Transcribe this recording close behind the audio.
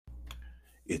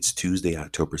It's Tuesday,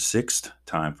 October 6th,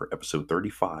 time for episode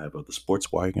 35 of the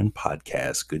Sports Wagon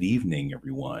podcast. Good evening,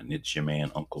 everyone. It's your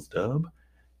man, Uncle Dub.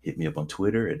 Hit me up on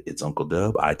Twitter at It's Uncle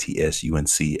Dub,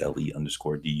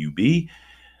 ITSUNCLE_DUB.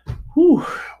 Whew,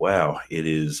 wow, it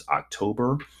is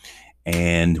October,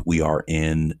 and we are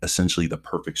in essentially the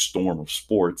perfect storm of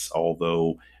sports,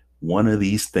 although one of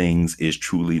these things is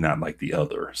truly not like the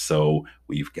other. So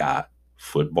we've got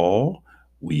football,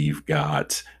 we've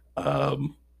got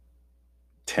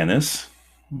tennis.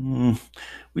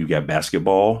 We've got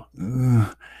basketball.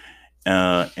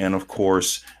 And of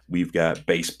course, we've got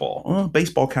baseball.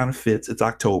 Baseball kind of fits. It's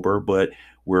October, but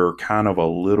we're kind of a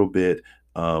little bit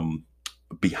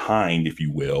behind, if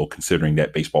you will, considering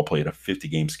that baseball played a 50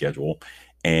 game schedule.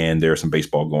 And there's some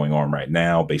baseball going on right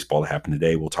now. Baseball that happened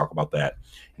today. We'll talk about that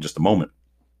in just a moment.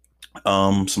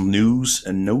 Some news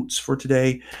and notes for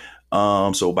today.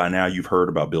 So by now you've heard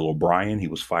about Bill O'Brien. He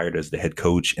was fired as the head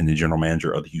coach and the general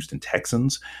manager of the Houston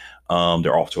Texans.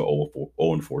 They're off to a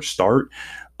 0-4 start.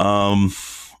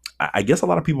 I guess a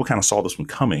lot of people kind of saw this one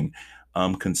coming,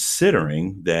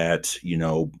 considering that,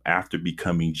 after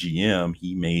becoming GM,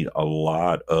 he made a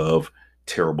lot of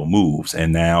terrible moves.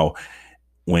 And now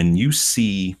when you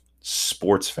see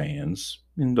sports fans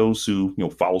and those who,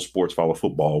 follow sports, follow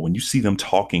football, when you see them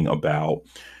talking about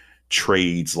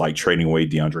trades like trading away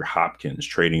DeAndre Hopkins,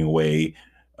 trading away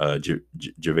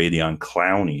Jadeveon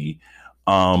Clowney,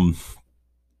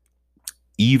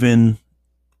 even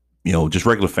just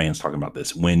regular fans talking about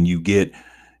this. When you get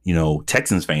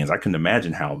Texans fans, I couldn't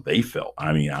imagine how they felt.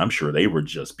 I mean, I'm sure they were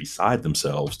just beside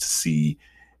themselves to see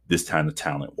this kind of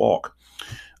talent walk.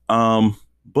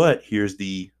 But here's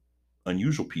the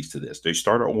unusual piece to this: they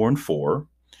started 0-4,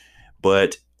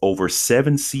 but over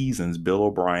 7 seasons, Bill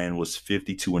O'Brien was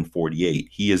 52-48.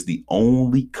 He is the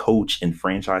only coach in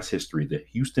franchise history, the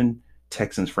Houston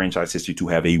Texans franchise history, to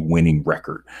have a winning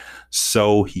record.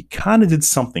 So he kind of did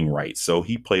something right. So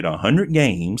he played 100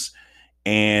 games,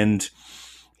 and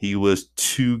he was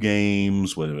 2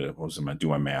 games. What was I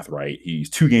doing my math right? He's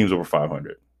 2 games over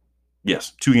 500.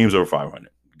 Yes, 2 games over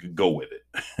 500. Go with it.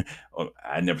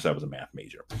 I never said I was a math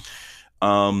major.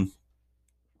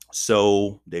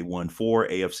 So they won 4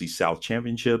 AFC South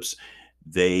championships.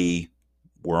 They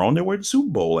were on their way to the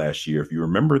Super Bowl last year. If you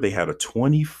remember, they had a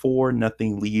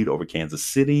 24-0 lead over Kansas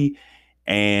City,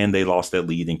 and they lost that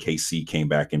lead, and KC came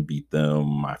back and beat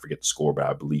them. I forget the score, but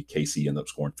I believe KC ended up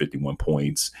scoring 51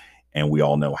 points, and we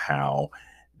all know how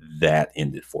that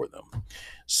ended for them.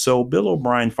 So Bill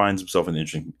O'Brien finds himself in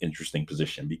an interesting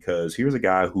position, because here's a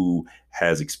guy who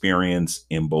has experience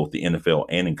in both the NFL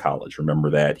and in college. Remember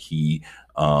that he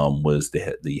was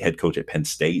the head coach at Penn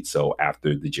State. So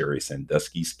after the Jerry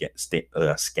Sandusky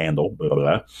scandal, blah, blah,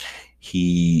 blah,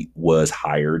 he was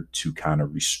hired to kind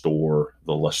of restore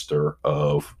the luster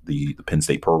of the Penn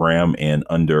State program, and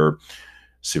under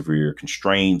severe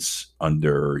constraints,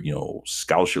 under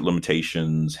scholarship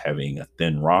limitations, having a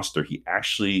thin roster, he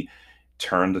actually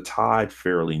turned the tide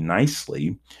fairly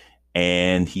nicely,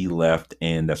 and he left,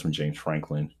 and that's when James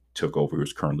Franklin took over. He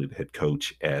was currently the head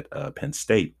coach at Penn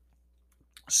State.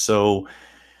 So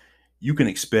you can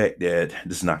expect that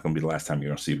this is not going to be the last time you're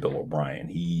going to see Bill O'Brien.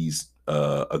 He's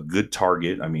a good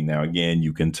target. I mean, now again,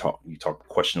 you talk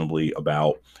questionably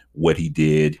about what he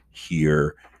did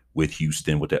here with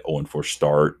Houston with that 0-4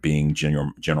 start, being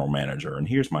general manager. And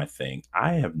here's my thing: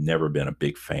 I have never been a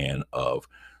big fan of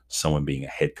someone being a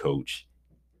head coach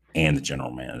and the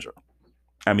general manager.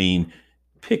 I mean,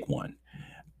 pick one.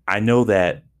 I know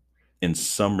that in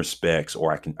some respects,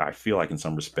 or I feel like in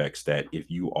some respects, that if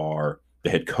you are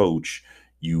the head coach,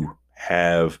 you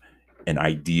have an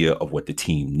idea of what the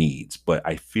team needs. But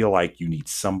I feel like you need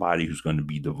somebody who's going to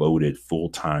be devoted full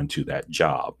time to that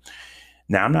job.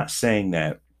 Now, I'm not saying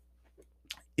that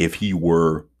if he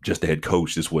were just the head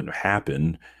coach, this wouldn't have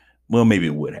happened. Well, maybe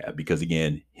it would have, because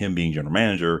again, him being general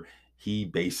manager, he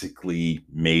basically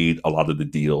made a lot of the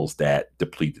deals that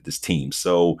depleted this team.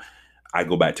 So I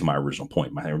go back to my original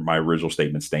point. My original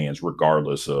statement stands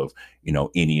regardless of,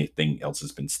 anything else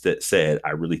has been said.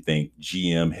 I really think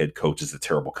GM head coach is a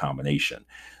terrible combination.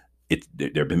 There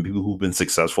have been people who've been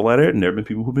successful at it, and there have been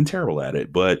people who've been terrible at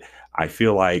it. But I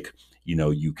feel like,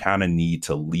 you kind of need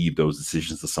to leave those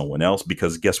decisions to someone else,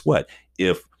 because guess what?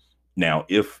 If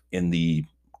in the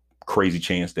crazy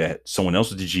chance that someone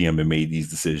else was the GM and made these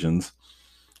decisions,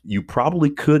 you probably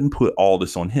couldn't put all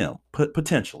this on him,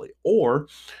 potentially, or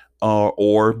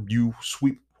you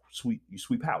sweep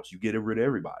house, you get rid of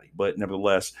everybody. But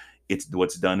nevertheless, it's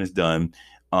what's done is done.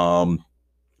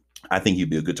 I think he'd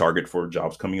be a good target for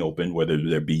jobs coming open, whether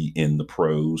they be in the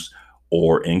pros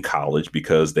or in college,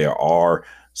 because there are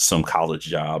some college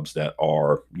jobs that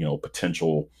are,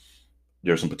 potential.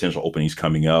 There's some potential openings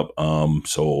coming up.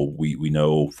 So we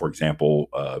know, for example,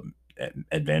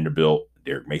 at Vanderbilt,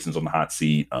 Derek Mason's on the hot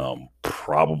seat.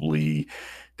 Probably,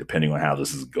 depending on how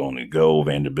this is going to go,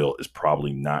 Vanderbilt is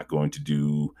probably not going to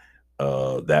do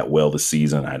that well this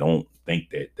season. I don't think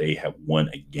that they have won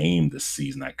a game this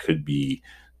season. I could be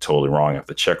totally wrong. I have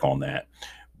to check on that.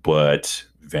 But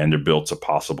Vanderbilt's a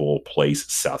possible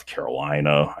place. South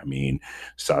Carolina. I mean,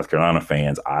 South Carolina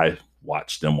fans, I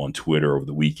watched them on Twitter over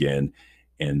the weekend,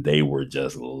 and they were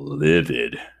just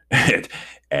livid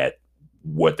at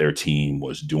what their team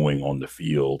was doing on the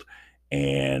field.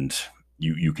 And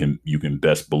you can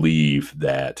best believe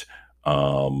that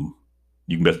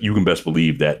you can best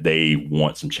believe that they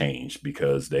want some change,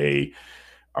 because they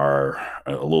are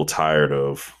a little tired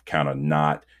of kind of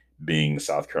not being the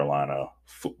South Carolina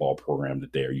football program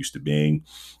that they are used to being.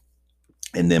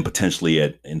 And then potentially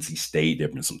at NC State,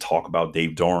 there's been some talk about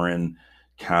Dave Doeren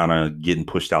kind of getting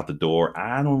pushed out the door.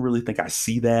 I don't really think I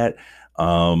see that.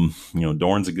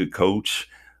 Doran's a good coach.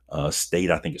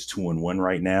 State, I think, is 2-1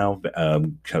 right now.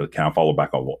 Kind of follow back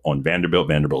on Vanderbilt.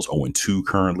 Vanderbilt's 0-2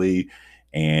 currently,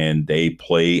 and they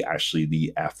play actually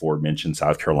the aforementioned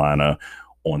South Carolina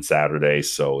on Saturday.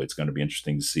 So it's going to be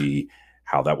interesting to see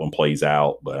how that one plays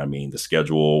out. But I mean, the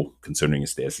schedule, considering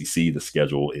it's the SEC, the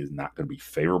schedule is not going to be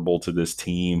favorable to this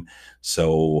team.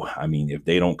 So, I mean, if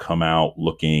they don't come out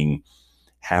looking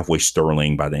halfway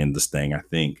sterling by the end of this thing, I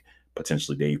think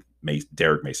potentially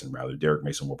Derek Mason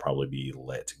will probably be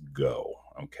let go.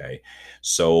 Okay.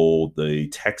 So the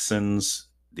Texans,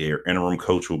 their interim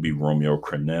coach will be Romeo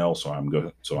Crennel. So I'm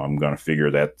going to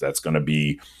figure that that's going to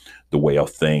be the way of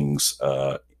things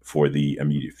for the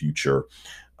immediate future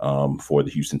for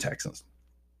the Houston Texans.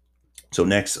 So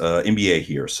next, NBA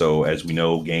here. So as we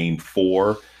know, Game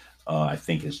 4, I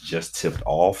think, is just tipped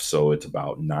off. So it's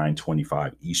about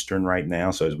 9:25 Eastern right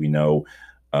now. So as we know,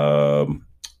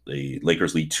 the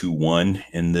Lakers lead 2-1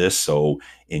 in this. So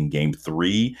in Game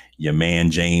 3, your man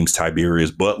James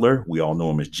Tiberius Butler, we all know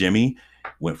him as Jimmy,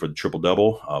 went for the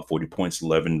triple-double, 40 points,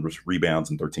 11 rebounds,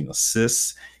 and 13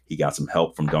 assists. He got some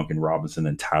help from Duncan Robinson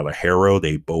and Tyler Herro.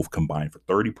 They both combined for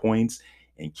 30 points.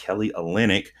 And Kelly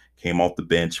Olynyk came off the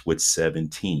bench with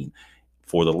 17.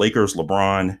 For the Lakers,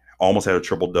 LeBron almost had a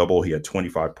triple-double. He had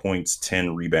 25 points,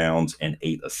 10 rebounds, and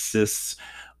 8 assists.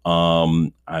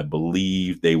 I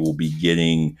believe they will be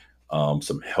getting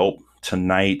some help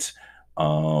tonight.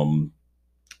 Let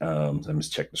me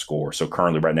check the score. So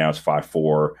currently right now it's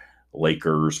 5-4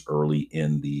 Lakers early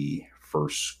in the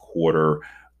first quarter.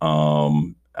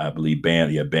 I believe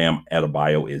Bam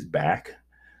Adebayo is back.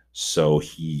 So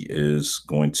he is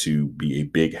going to be a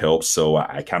big help. So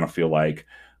I kind of feel like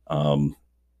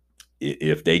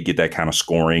if they get that kind of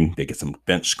scoring, they get some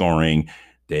bench scoring,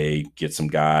 they get some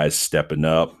guys stepping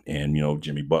up, and,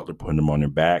 Jimmy Butler putting them on their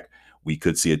back, we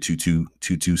could see a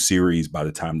 2-2 series by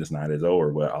the time this night is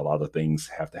over. But a lot of things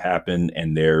have to happen,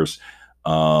 and there's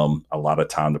a lot of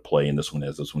time to play in this one,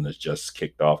 as this one is just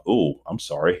kicked off. Oh, I'm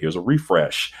sorry. Here's a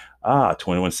refresh.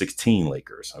 21-16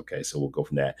 Lakers. Okay, so we'll go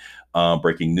from that.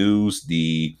 Breaking news,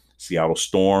 the Seattle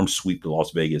Storm sweep the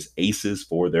Las Vegas Aces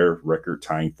for their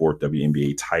record-tying 4th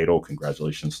WNBA title.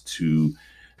 Congratulations to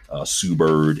Sue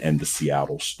Bird and the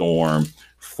Seattle Storm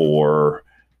for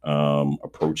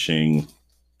approaching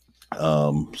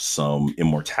some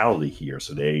immortality here.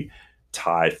 So they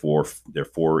tied for their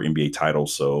 4 NBA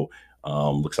titles. So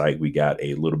looks like we got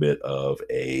a little bit of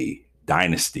a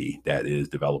dynasty that is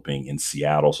developing in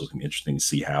Seattle. So it's going to be interesting to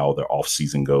see how their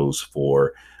offseason goes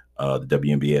for the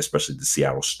WNBA, especially the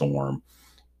Seattle Storm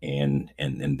and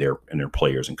their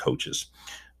players and coaches.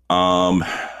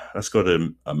 Let's go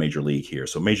to a Major League here.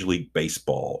 So Major League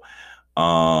Baseball.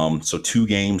 So 2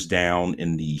 games down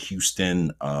in the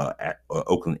Houston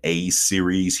Oakland A's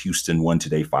series. Houston won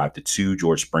today 5-2.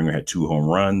 George Springer had 2 home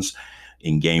runs.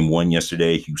 In Game 1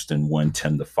 yesterday, Houston won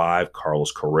 10-5.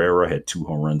 Carlos Carrera had 2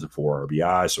 home runs and 4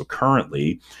 RBIs. So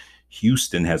currently,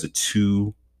 Houston has a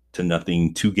 2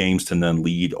 games to none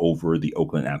lead over the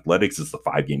Oakland Athletics. It's a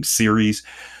 5-game series.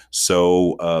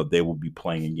 So they will be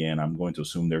playing again. I'm going to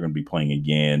assume they're going to be playing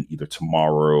again either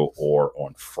tomorrow or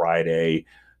on Friday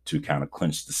to kind of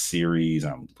clinch the series.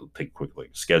 I'm going to take a quick look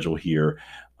at the schedule here.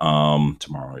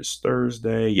 Tomorrow is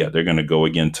Thursday. Yeah, they're going to go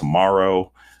again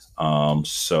tomorrow. That'd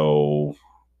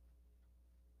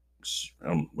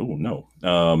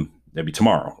be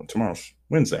tomorrow. Tomorrow's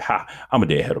Wednesday. I'm a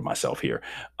day ahead of myself here.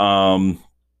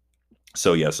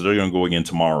 So they're going to go again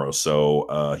tomorrow.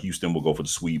 So Houston will go for the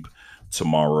sweep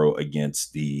tomorrow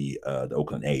against the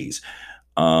Oakland A's.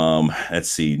 Let's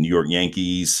see, New York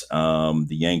Yankees. The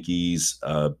Yankees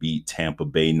beat Tampa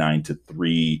Bay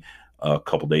 9-3 a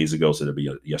couple days ago, so it'll be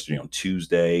yesterday on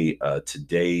Tuesday.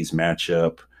 Today's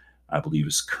matchup, I believe,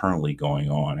 is currently going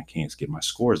on. I can't get my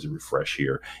scores to refresh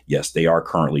here. Yes, they are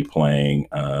currently playing.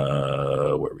 Where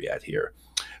are we at here?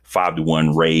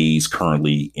 5-1 Rays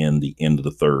currently in the end of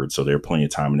the third, so they're plenty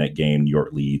of time in that game. New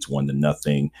York leads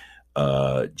 1-0.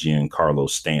 Giancarlo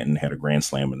Stanton had a grand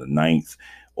slam in the ninth.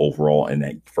 Overall, in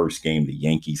that first game, the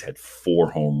Yankees had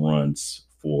 4 home runs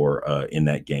for in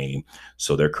that game,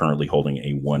 so they're currently holding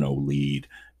a 1-0 lead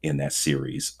in that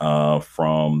series.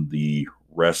 From the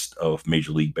rest of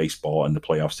Major League Baseball in the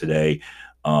playoffs today,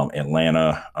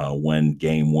 Atlanta won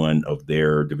Game 1 of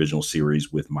their divisional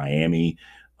series with Miami.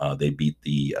 They beat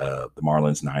the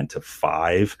Marlins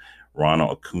 9-5.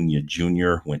 Ronald Acuna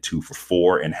Jr. went 2 for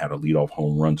 4 and had a leadoff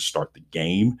home run to start the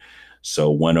game.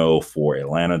 So 1-0 for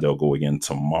Atlanta. They'll go again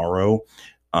tomorrow.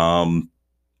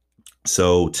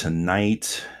 So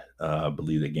tonight, I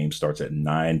believe the game starts at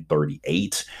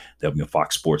 9:38. There'll be a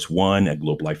Fox Sports 1 at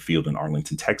Globe Life Field in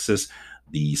Arlington, Texas.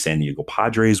 The San Diego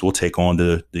Padres will take on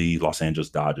the Los Angeles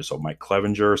Dodgers. So Mike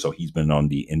Clevenger, so he's been on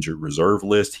the injured reserve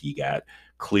list. He got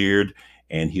cleared,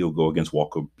 and he'll go against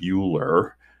Walker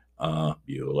Buehler.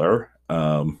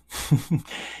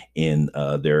 In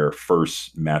their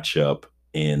first matchup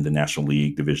in the National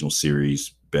League Divisional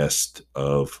Series best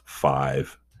of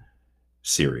 5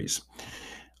 series.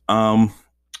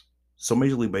 So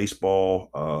Major League Baseball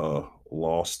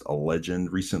lost a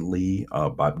legend recently,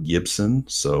 Bob Gibson.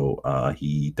 So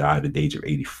he died at the age of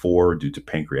 84 due to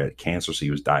pancreatic cancer. So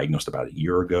he was diagnosed about a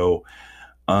year ago.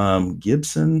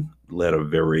 Gibson led a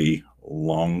very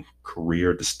long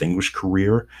career, distinguished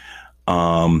career.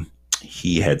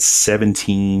 He had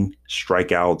 17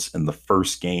 strikeouts in the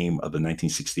first game of the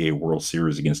 1968 World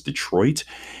Series against Detroit,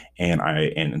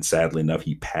 and sadly enough,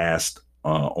 he passed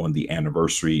on the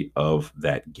anniversary of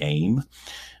that game.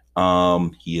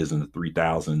 He is in the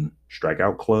 3,000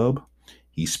 strikeout club.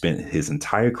 He spent his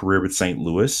entire career with St.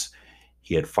 Louis.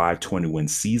 He had 521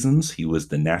 seasons. He was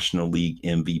the National League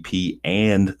MVP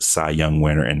and Cy Young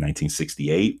winner in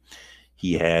 1968.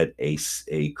 He had a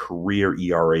career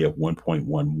ERA of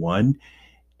 1.11,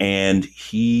 and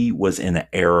he was in an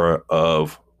era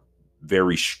of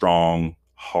very strong,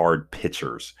 hard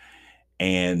pitchers.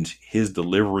 And his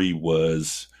delivery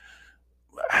was,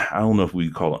 I don't know if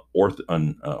we call it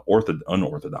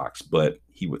unorthodox, but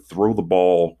he would throw the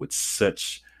ball with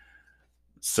such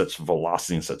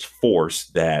velocity and such force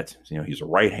that, he's a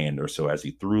right-hander. So as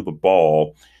he threw the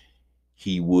ball,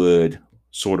 he would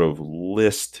sort of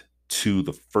list to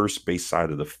the first base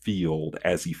side of the field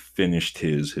as he finished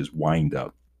his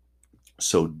windup.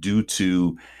 So due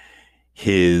to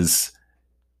his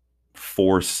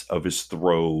force of his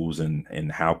throws and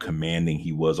how commanding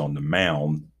he was on the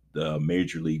mound, the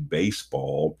Major League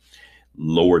Baseball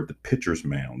lowered the pitcher's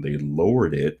mound. They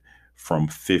lowered it from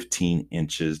 15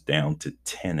 inches down to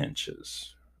 10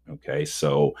 inches. Okay,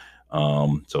 so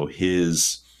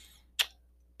his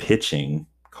pitching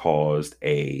caused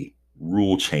a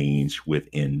rule change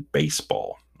within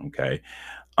baseball. Okay.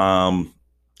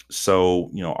 So,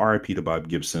 RIP to Bob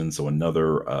Gibson. So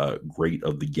another great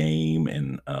of the game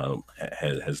and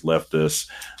has left us.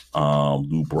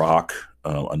 Lou Brock,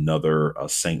 another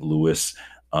St. Louis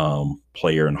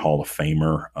player and Hall of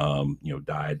Famer,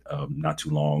 died not too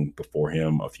long before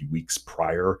him, a few weeks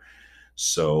prior.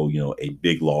 So, a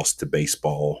big loss to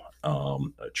baseball,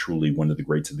 truly one of the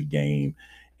greats of the game.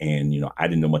 And, I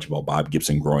didn't know much about Bob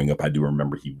Gibson growing up. I do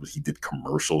remember he did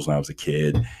commercials when I was a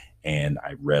kid, and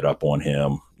I read up on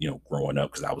him, growing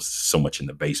up, because I was so much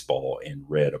into baseball and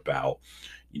read about,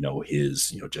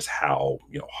 his, just how,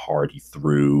 hard he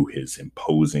threw, his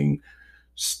imposing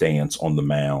stance on the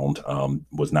mound.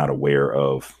 Was not aware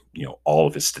of, all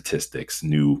of his statistics,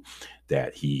 knew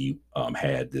that he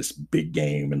had this big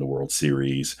game in the World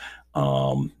Series.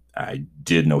 I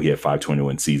did know he had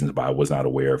 521 seasons, but I was not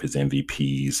aware of his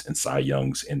MVPs and Cy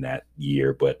Youngs in that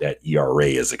year. But that ERA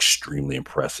is extremely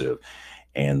impressive,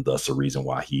 and thus a reason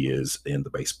why he is in the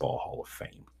Baseball Hall of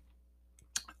Fame.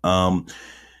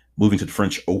 Moving to the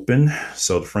French Open.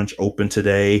 So the French Open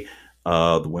today,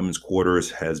 the women's quarters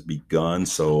has begun.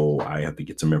 So I have to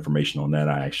get some information on that.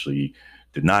 I actually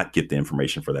did not get the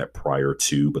information for that prior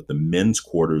to, but the men's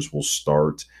quarters will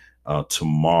start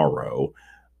tomorrow.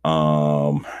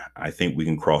 I think we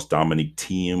can cross Dominic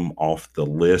Thiem off the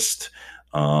list.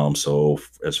 So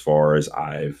as far as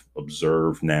I've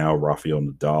observed now, Rafael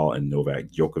Nadal and Novak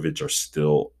Djokovic are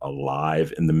still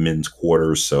alive in the men's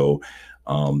quarters. So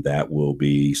that will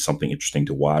be something interesting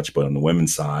to watch. But on the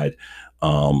women's side,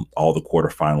 all the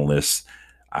quarterfinalists,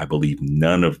 I believe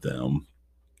none of them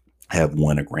have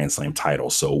won a Grand Slam title.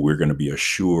 So we're going to be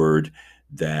assured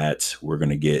that we're going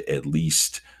to get at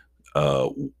least uh,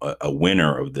 a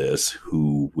winner of this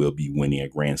who will be winning a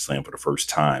Grand Slam for the first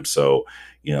time. So,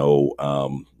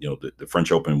 the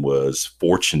French Open was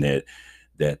fortunate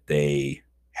that they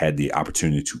had the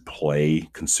opportunity to play,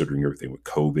 considering everything with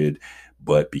COVID.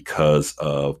 But because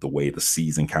of the way the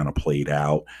season kind of played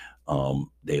out,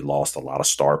 they lost a lot of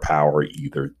star power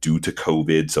either due to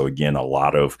COVID. So again, a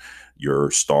lot of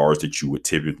your stars that you would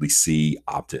typically see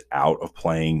opted out of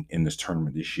playing in this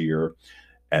tournament this year,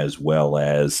 as well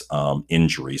as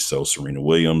injuries. So Serena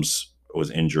Williams was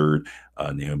injured.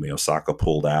 Naomi Osaka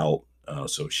pulled out.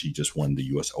 So she just won the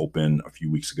U.S. Open a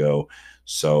few weeks ago.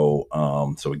 So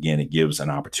again, it gives an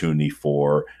opportunity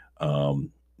for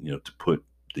to put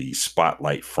the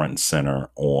spotlight front and center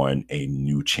on a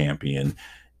new champion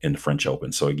in the French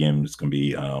Open. So again, it's going to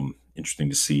be interesting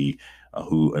to see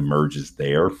who emerges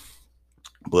there.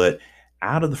 But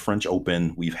out of the French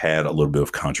Open, we've had a little bit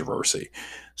of controversy.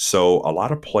 So a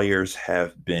lot of players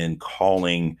have been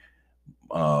calling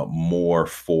more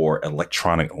for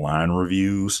electronic line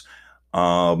reviews.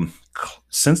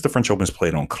 Since the French Open is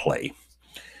played on clay,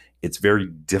 it's very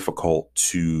difficult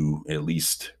to, at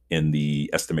least in the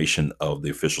estimation of the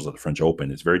officials of the French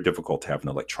Open, it's very difficult to have an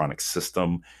electronic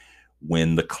system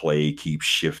when the clay keeps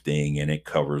shifting and it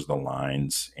covers the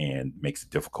lines and makes it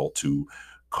difficult to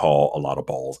call a lot of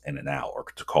balls in and out, or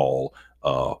to call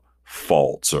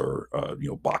faults, or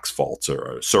box faults,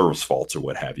 or service faults, or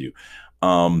what have you.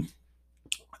 I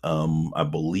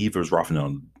believe it was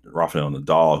Rafael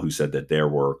Nadal who said that there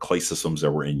were clay systems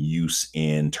that were in use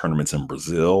in tournaments in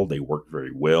Brazil. They worked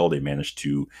very well. They managed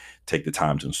to take the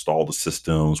time to install the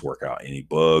systems, work out any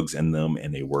bugs in them,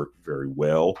 and they worked very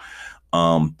well.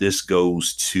 This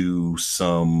goes to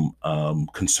some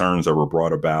concerns that were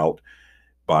brought about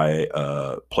by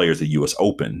players at the U.S.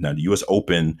 Open. Now, the U.S.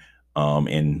 Open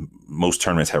and most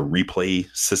tournaments have replay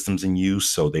systems in use,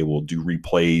 so they will do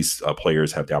replays.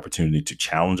 Players have the opportunity to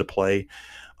challenge a play.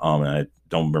 And I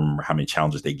don't remember how many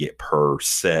challenges they get per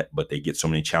set, but they get so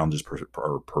many challenges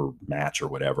per match or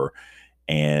whatever.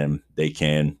 And they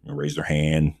can raise their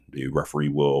hand. The referee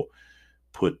will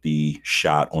put the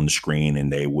shot on the screen,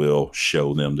 and they will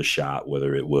show them the shot,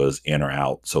 whether it was in or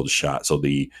out. So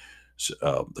the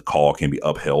call can be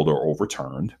upheld or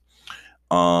overturned.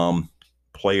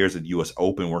 Players at the U.S.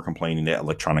 Open were complaining that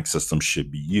electronic systems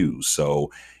should be used.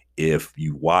 So if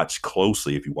you watch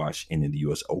closely, if you watch any of the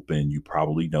U.S. Open, you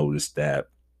probably noticed that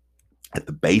at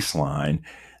the baseline,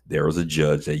 there is a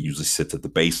judge that usually sits at the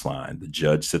baseline. The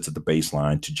judge sits at the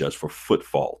baseline to judge for foot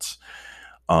faults.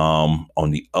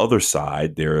 On the other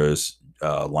side, there is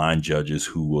line judges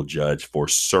who will judge for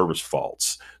service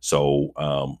faults. So,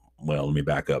 let me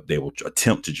back up. They will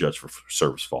attempt to judge for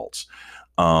service faults.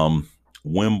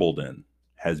 Wimbledon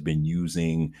has been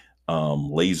using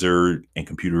laser and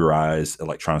computerized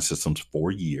electronic systems for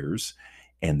years,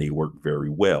 and they work very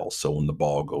well. So when the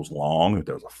ball goes long, if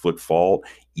there's a foot fault,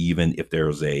 even if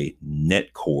there's a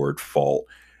net cord fault,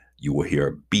 you will hear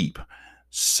a beep.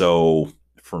 So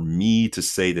for me to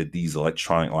say that these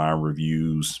electronic line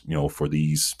reviews, for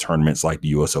these tournaments like the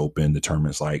U.S. Open, the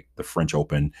tournaments like the French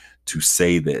Open, to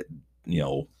say that,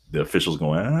 the officials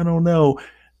going, I don't know,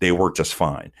 they work just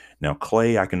fine. Now,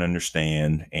 clay, I can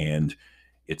understand, and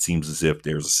it seems as if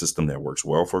there's a system that works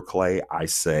well for clay. I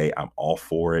say I'm all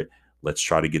for it. Let's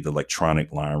try to get the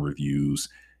electronic line reviews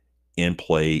in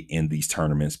play in these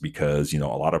tournaments, because, a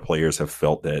lot of players have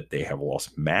felt that they have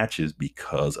lost matches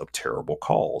because of terrible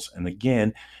calls. And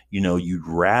again, you'd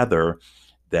rather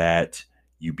that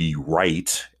you be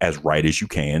right as you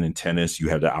can. In tennis, you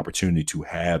have the opportunity to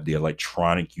have the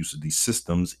electronic use of these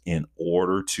systems in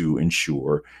order to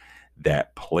ensure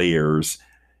that players,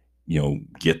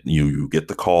 get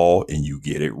the call and you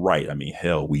get it right. I mean,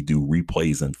 hell, we do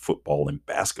replays in football and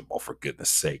basketball, for goodness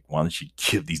sake. Why don't you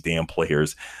give these damn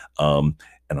players an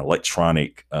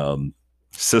electronic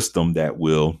system that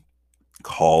will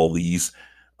call these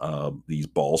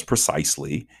balls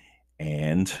precisely,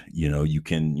 and you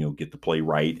can get the play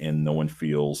right, and no one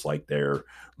feels like they're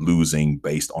losing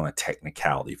based on a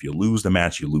technicality. If you lose the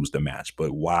match, you lose the match.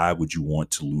 But why would you want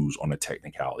to lose on a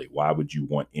technicality? Why would you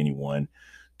want anyone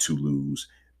to lose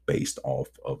based off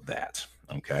of that?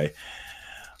 Okay.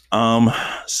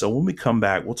 So when we come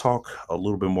back, we'll talk a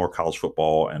little bit more college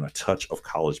football and a touch of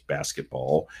college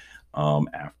basketball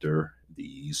after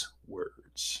these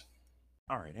words.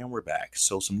 All right, and we're back.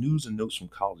 So some news and notes from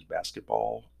college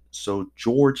basketball. So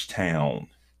Georgetown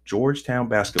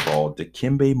basketball,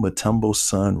 Dikembe Mutombo's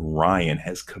son Ryan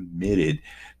has committed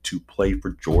to play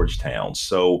for Georgetown.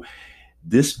 So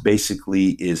This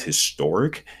basically is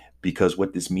historic because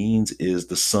what this means is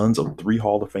the sons of three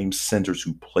Hall of Fame centers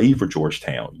who played for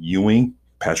Georgetown, Ewing,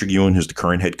 Patrick Ewing, who's the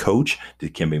current head coach,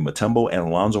 Dikembe Mutombo, and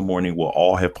Alonzo Mourning will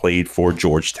all have played for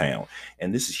Georgetown.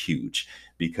 And this is huge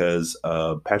because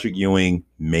Patrick Ewing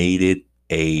made it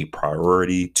a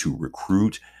priority to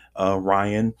recruit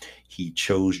Ryan. He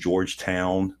chose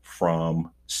Georgetown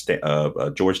from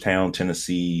Georgetown,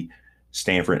 Tennessee,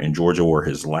 Stanford, and Georgia were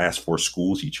his last four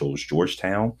schools. He chose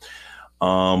Georgetown.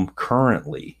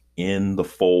 Currently in the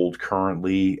fold,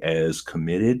 currently as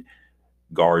committed,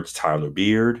 guards Tyler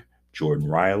Beard, Jordan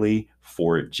Riley,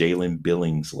 for Jalen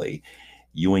Billingsley.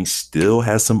 Ewing still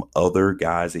has some other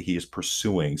guys that he is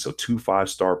pursuing. So 2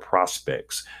 5-star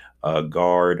prospects,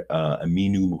 guard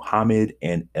Aminu Muhammad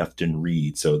and Efton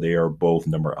Reed. So they are both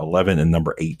number 11 and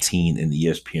number 18 in the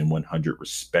ESPN 100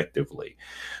 respectively.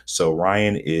 So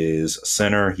Ryan is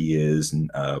center. He's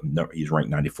ranked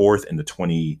 94th in the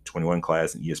 2021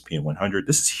 class in ESPN 100.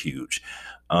 This is huge.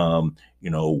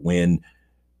 When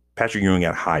Patrick Ewing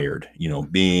got hired,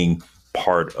 being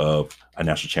part of a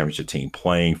national championship team,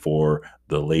 playing for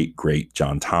the late, great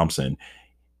John Thompson,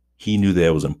 he knew that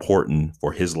it was important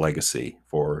for his legacy,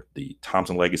 for the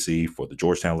Thompson legacy, for the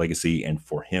Georgetown legacy, and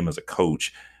for him as a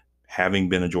coach,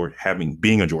 being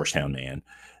a Georgetown man,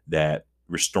 that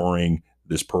restoring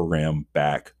this program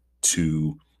back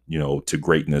to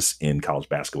greatness in college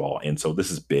basketball. And so this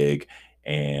is big,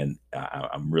 and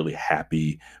I'm really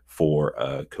happy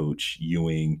for Coach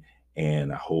Ewing,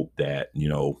 and I hope that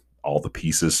all the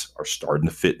pieces are starting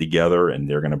to fit together and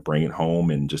they're going to bring it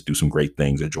home and just do some great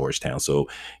things at Georgetown. So,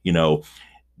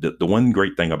 the one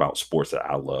great thing about sports that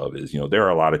I love is, there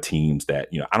are a lot of teams that,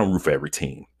 I don't root for every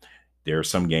team. There are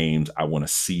some games I want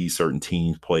to see certain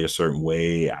teams play a certain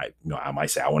way. I might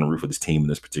say I want to root for this team in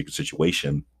this particular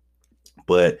situation,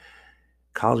 but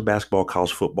college basketball,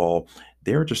 college football,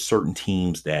 there are just certain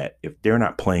teams that if they're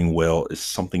not playing well,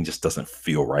 something just doesn't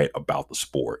feel right about the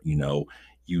sport.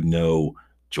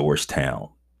 Georgetown,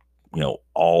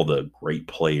 all the great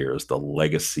players, the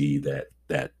legacy that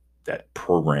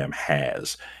program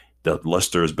has. The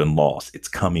luster has been lost. It's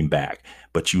coming back.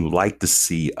 But you like to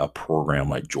see a program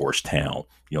like Georgetown,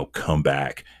 come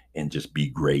back and just be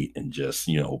great and just,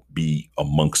 be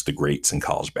amongst the greats in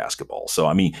college basketball. So,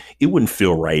 it wouldn't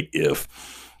feel right if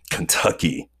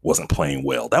Kentucky wasn't playing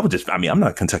well. That would just, I'm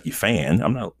not a Kentucky fan.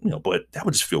 I'm not, but that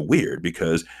would just feel weird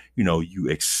because, you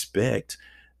expect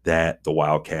that the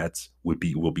Wildcats will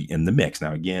be in the mix.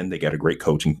 Now, again, they got a great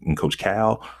coach in Coach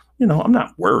Cal. I'm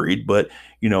not worried, but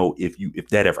if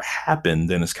that ever happened,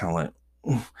 then it's kind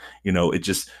of like, it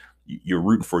just, you're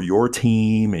rooting for your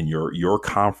team and your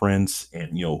conference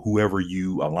and whoever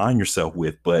you align yourself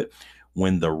with. But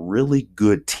when the really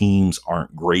good teams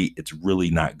aren't great, it's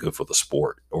really not good for the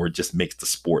sport, or it just makes the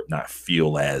sport not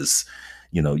feel as,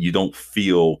 you don't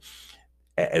feel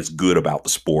as good about the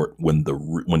sport when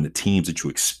the teams that you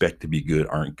expect to be good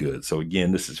aren't good. So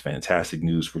again, this is fantastic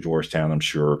news for Georgetown. I'm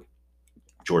sure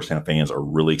Georgetown fans are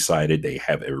really excited. They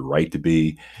have a right to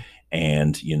be.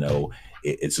 And,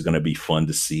 it's going to be fun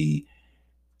to see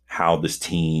how this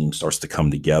team starts to come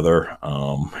together.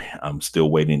 I'm still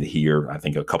waiting to hear. I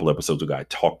think a couple episodes ago, I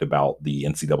talked about the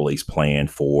NCAA's plan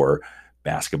for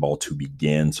basketball to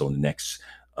begin. So in the next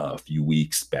few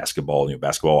weeks, basketball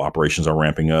operations are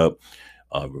ramping up.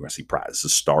 We're going to see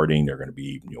practices starting. There are going to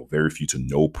be, very few to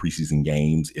no preseason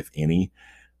games, if any.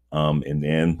 And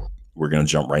then we're going to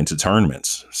jump right into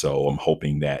tournaments. So I'm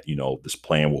hoping that, this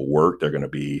plan will work. There are going to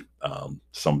be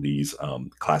some of these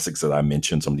classics that I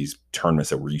mentioned, some of these tournaments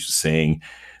that we're used to seeing.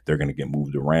 They're going to get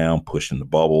moved around, pushed in the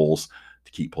bubbles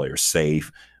to keep players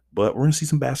safe. But we're going to see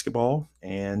some basketball,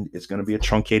 and it's going to be a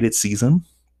truncated season.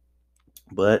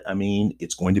 But,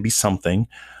 it's going to be something.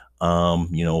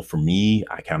 For me,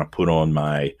 I kind of put on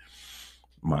my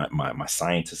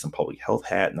scientist and public health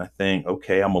hat, and I think,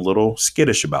 okay, I'm a little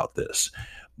skittish about this.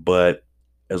 But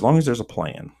as long as there's a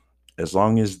plan, as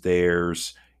long as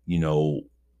there's,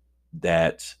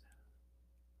 that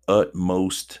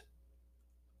utmost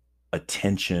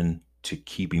attention to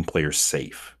keeping players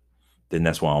safe, then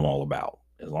that's what I'm all about.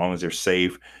 As long as they're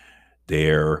safe,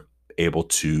 they're able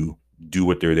to do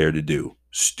what they're there to do.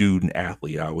 Student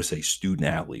athlete, I always say student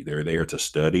athlete. They're there to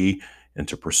study and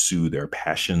to pursue their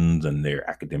passions and their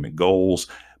academic goals.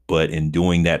 But in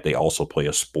doing that, they also play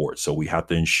a sport. So we have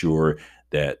to ensure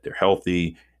that they're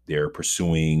healthy, they're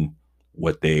pursuing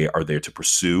what they are there to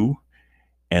pursue.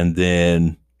 And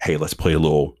then, hey, let's play a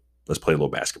little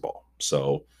basketball.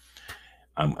 So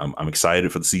I'm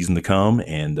excited for the season to come,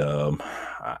 and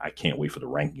I can't wait for the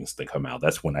rankings to come out.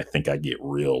 That's when I think I get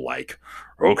real like,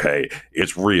 okay,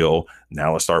 it's real.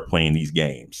 Now let's start playing these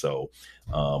games. So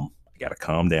I got to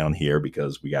calm down here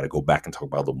because we got to go back and talk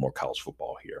about a little more college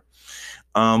football here.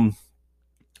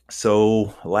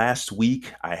 So last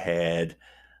week I had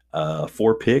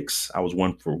 4 picks. I was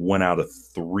 1 out of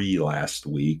 3 last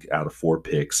week out of 4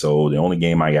 picks. So the only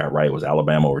game I got right was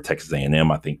Alabama over Texas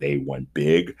A&M. I think they won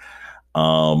big.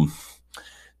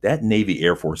 That Navy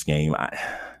Air Force game,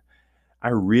 I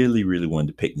really, really wanted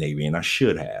to pick Navy, and I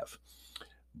should have.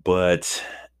 But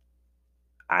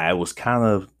I was kind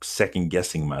of second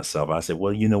guessing myself. I said,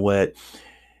 well, you know what?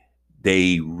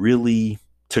 They really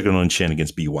took it on the chin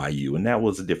against BYU, and that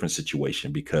was a different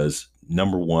situation because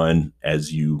number one,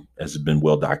 as has been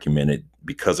well documented,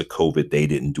 because of COVID, they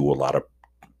didn't do a lot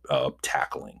of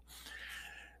tackling.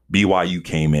 BYU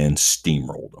came in,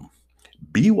 steamrolled them.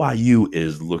 BYU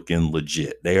is looking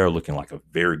legit. They are looking like a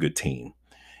very good team.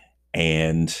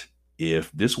 And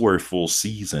if this were a full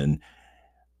season,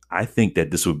 I think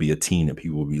that this would be a team that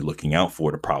people would be looking out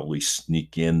for to probably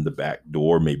sneak in the back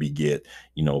door, maybe get,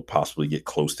 possibly get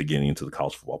close to getting into the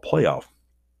college football playoff.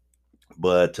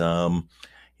 But,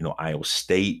 Iowa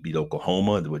State beat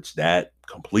Oklahoma, which that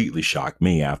completely shocked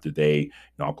me after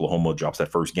Oklahoma drops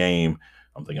that first game.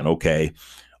 I'm thinking, okay,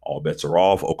 all bets are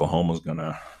off. Oklahoma's going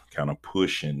to kind of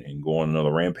push and go on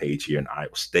another rampage here, and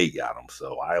Iowa State got them.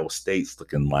 So Iowa State's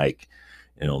looking like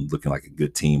a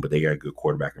good team, but they got a good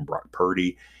quarterback in Brock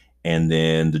Purdy. And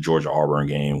then the Georgia-Auburn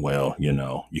game, well,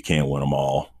 you can't win them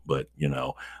all, but,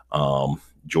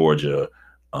 Georgia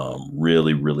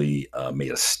really, really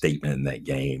made a statement in that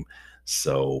game.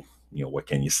 So, what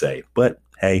can you say? But,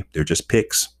 hey, they're just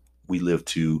picks. We live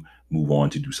to move on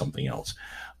to do something else.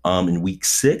 In week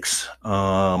 6,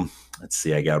 let's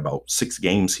see, I got about 6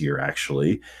 games here,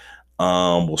 actually.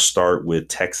 We'll start with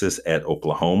Texas at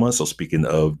Oklahoma. So speaking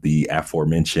of the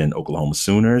aforementioned Oklahoma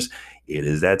Sooners, it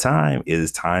is that time. It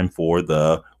is time for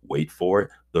wait for it,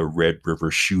 the Red River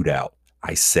Shootout.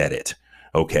 I said it.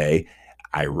 Okay.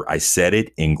 I said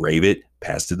it, engrave it,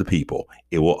 pass to the people.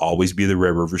 It will always be the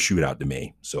Red River Shootout to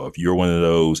me. So if you're one of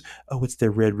those, oh, it's the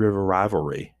Red River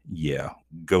rivalry. Yeah,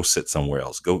 go sit somewhere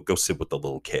else. Go sit with the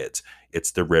little kids.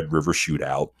 It's the Red River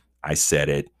Shootout. I said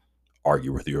it.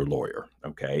 Argue with your lawyer.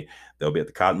 Okay. They'll be at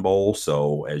the Cotton Bowl.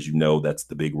 So as you know, that's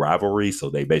the big rivalry. So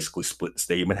they basically split the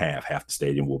stadium in half. Half the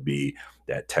stadium will be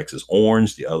that Texas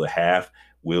Orange. The other half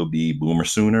will be Boomer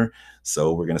Sooner.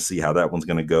 So we're going to see how that one's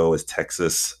going to go as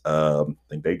Texas. I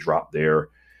think they dropped their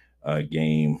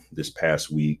game this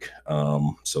past week.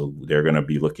 So they're going to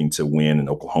be looking to win. In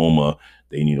Oklahoma,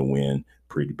 they need to win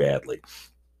pretty badly.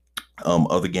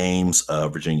 Other games,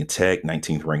 Virginia Tech,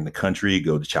 19th ranked in the country,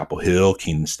 go to Chapel Hill.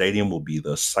 Kenan Stadium will be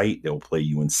the site. They'll play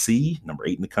UNC, number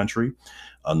 8 in the country.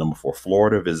 Number 4,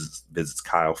 Florida visits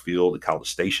Kyle Field at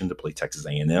College Station to play Texas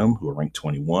A&M, who are ranked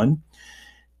 21.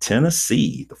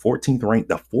 Tennessee, the 14th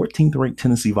ranked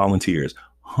Tennessee Volunteers.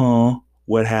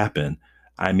 What happened?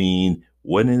 I mean,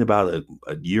 wasn't it about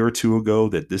a year or two ago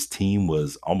that this team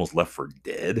was almost left for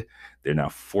dead? They're now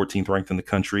 14th ranked in the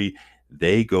country.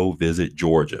 They go visit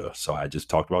Georgia. So I just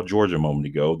talked about Georgia a moment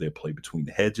ago. They play Between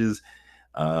the Hedges.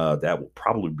 That will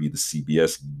probably be the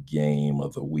CBS game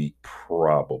of the week,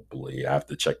 probably. I have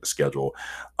to check the schedule.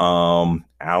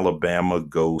 Alabama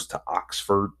goes to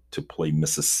Oxford to play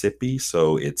Mississippi.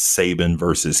 So it's Saban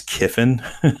versus Kiffin,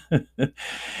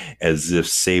 as if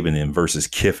Saban versus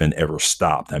Kiffin ever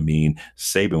stopped. I mean,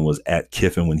 Saban was at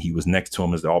Kiffin when he was next to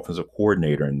him as the offensive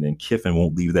coordinator, and then Kiffin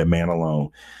won't leave that man alone.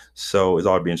 So it's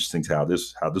all be interesting to how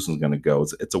this one's going to go.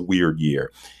 It's a weird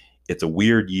year. It's a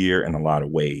weird year in a lot of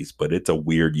ways, but it's a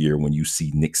weird year when you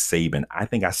see Nick Saban. I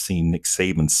think I've seen Nick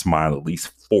Saban smile at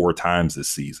least 4 times this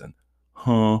season.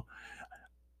 I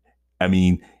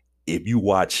mean, if you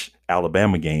watch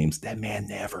Alabama games, that man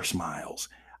never smiles.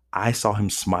 I saw him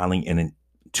smiling in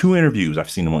 2 interviews. I've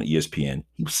seen him on ESPN.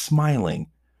 He was smiling.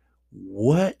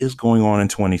 What is going on in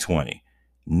 2020?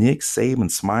 Nick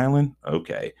Saban smiling?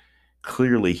 Okay.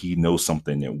 Clearly he knows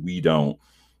something that we don't,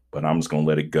 but I'm just going to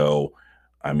let it go.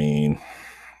 I mean,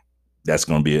 that's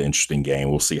going to be an interesting game.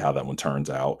 We'll see how that one turns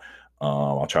out.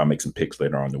 I'll try to make some picks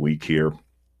later on in the week here.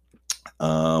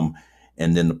 And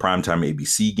then the primetime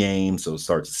ABC game. So it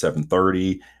starts at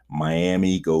 7:30.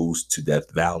 Miami goes to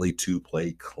Death Valley to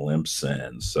play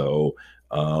Clemson. So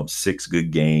 6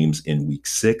 good games in week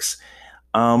 6.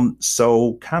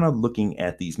 So kind of looking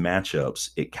at these matchups,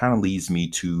 it kind of leads me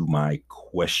to my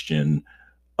question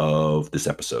of this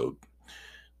episode.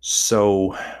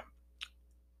 So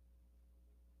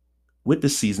with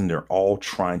this season, they're all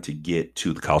trying to get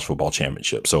to the college football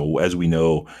championship. So as we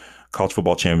know, college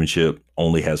football championship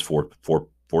only has four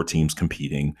 4 teams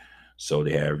competing. So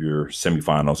they have your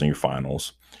semifinals and your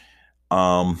finals.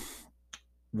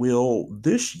 Will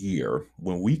this year,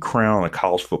 when we crown a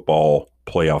college football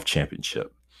playoff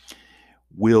championship,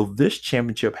 will this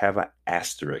championship have an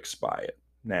asterisk by it?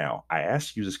 Now, I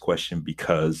ask you this question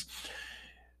because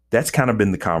that's kind of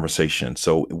been the conversation.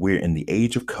 So we're in the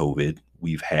age of COVID.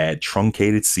 We've had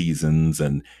truncated seasons,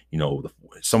 and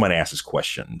someone asked this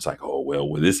question. It's like, oh well,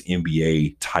 with this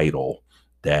NBA title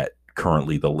that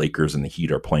currently the Lakers and the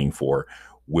Heat are playing for,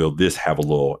 will this have a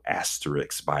little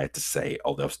asterisk by it to say,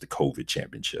 oh, that was the COVID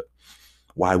championship?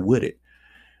 Why would it?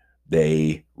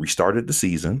 They restarted the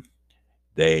season.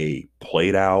 They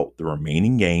played out the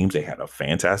remaining games. They had a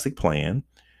fantastic plan.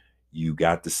 You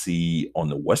got to see on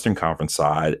the Western Conference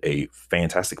side a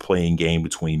fantastic playing game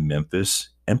between Memphis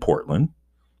and Portland.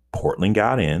 Portland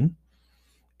got in,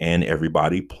 and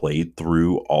everybody played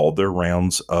through all their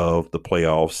rounds of the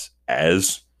playoffs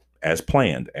as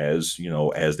planned. As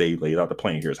they laid out the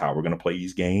plan. Here's how we're going to play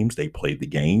these games. They played the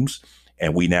games,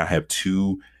 and we now have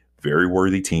 2 very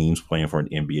worthy teams playing for an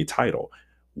NBA title.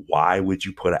 Why would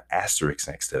you put an asterisk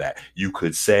next to that? You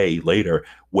could say later,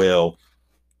 well,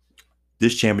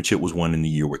 this championship was won in the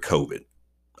year with COVID.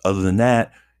 Other than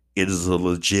that, it is a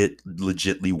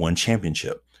legitly won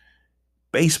championship.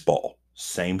 Baseball,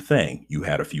 same thing. You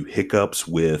had a few hiccups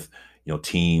with,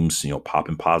 teams,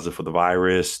 popping positive for the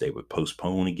virus. They would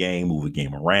postpone a game, move a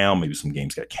game around. Maybe some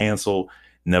games got canceled.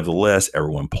 Nevertheless,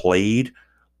 everyone played.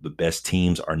 The best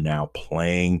teams are now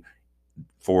playing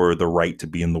for the right to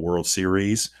be in the World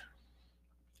Series.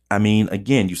 I mean,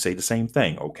 again, you say the same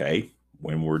thing. Okay,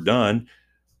 when we're done,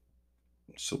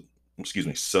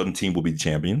 Southern team will be the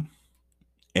champion.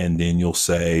 And then you'll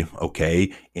say,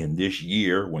 okay, in this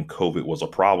year when COVID was a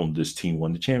problem, this team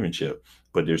won the championship.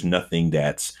 But there's nothing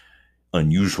that's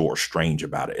unusual or strange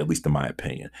about it, at least in my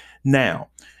opinion. Now,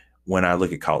 when I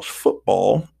look at college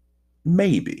football,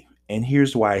 maybe. And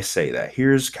here's why I say that.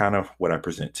 Here's kind of what I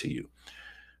present to you.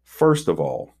 First of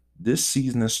all, this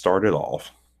season has started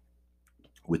off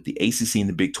with the ACC and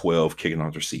the Big 12 kicking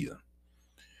off their season.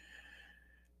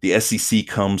 The SEC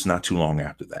comes not too long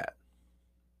after that,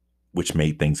 which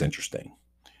made things interesting.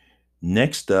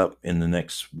 Next up in the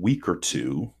next week or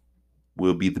two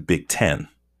will be the Big 10.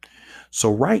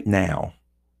 So right now,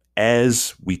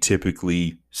 as we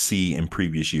typically see in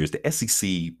previous years, the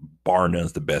SEC, bar none,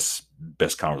 is the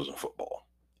best conference in football.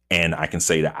 And I can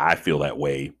say that I feel that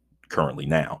way currently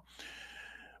now.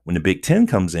 When the Big 10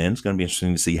 comes in, it's going to be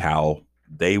interesting to see how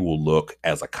they will look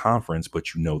as a conference, but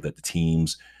that the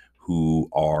teams who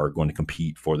are going to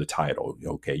compete for the title,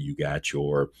 okay, you got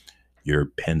your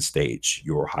Penn States,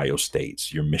 your Ohio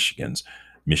States, your Michigan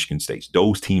States.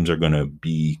 Those teams are going to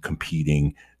be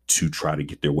competing to try to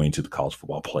get their way into the college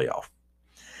football playoff.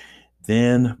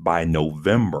 Then by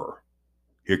November,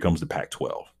 here comes the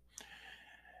Pac-12.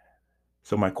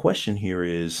 So my question here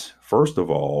is, first of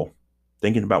all,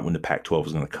 thinking about when the Pac-12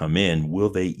 is going to come in, will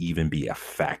they even be a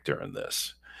factor in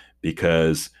this?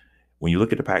 Because when you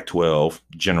look at the Pac-12,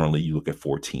 generally you look at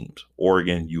 4 teams: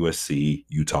 Oregon, USC,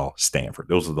 Utah, Stanford.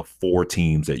 Those are the 4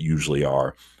 teams that usually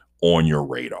are on your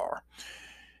radar.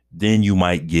 Then you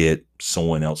might get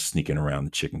someone else sneaking around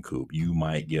the chicken coop. You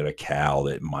might get a Cal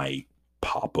that might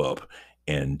pop up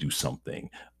and do something.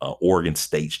 Oregon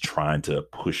State's trying to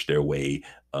push their way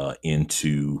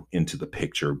into the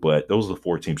picture, but those are the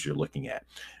 4 teams you're looking at.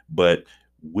 But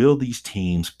will these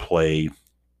teams play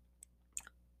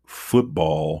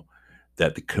football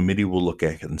that the committee will look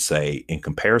at and say, in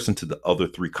comparison to the other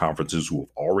 3 conferences who have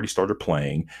already started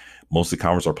playing, most of the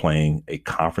conferences are playing a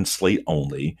conference slate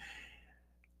only,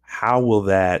 how will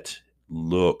that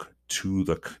look to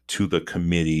the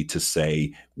committee to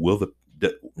say, will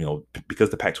because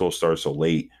the Pac-12 started so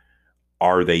late,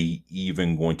 are they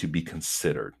even going to be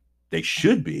considered? They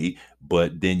should be,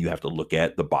 but then you have to look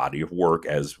at the body of work,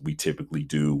 as we typically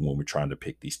do when we're trying to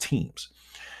pick these teams.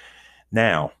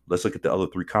 Now, let's look at the other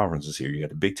 3 conferences here. You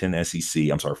got the Big 10, SEC.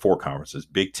 I'm sorry, 4 conferences: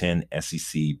 Big 10,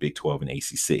 SEC, Big 12, and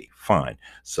ACC. Fine.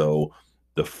 So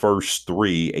the first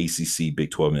 3, ACC,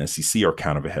 Big 12, and SEC, are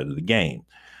kind of ahead of the game.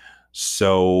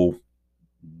 So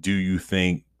do you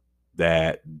think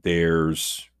that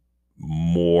there's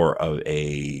more of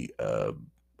a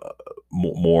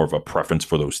preference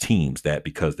for those teams, that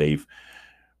because they've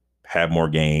had more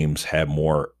games, had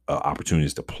more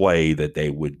opportunities to play, that they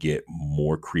would get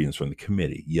more credence from the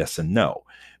committee? Yes and no.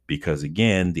 Because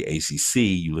again, the ACC,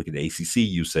 you look at the ACC,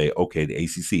 you say, okay, the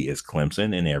ACC is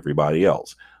Clemson and everybody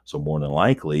else. So more than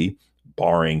likely,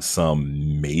 barring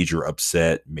some major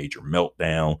upset, major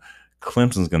meltdown,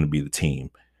 Clemson's going to be the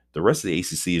team. The rest of the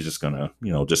ACC is just going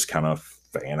to, just kind of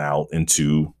fan out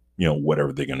into,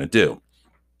 whatever they're going to do.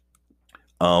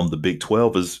 The Big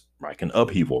 12 is like an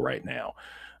upheaval right now.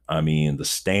 I mean, the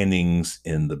standings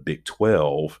in the Big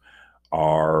 12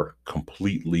 are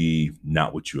completely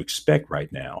not what you expect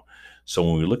right now. So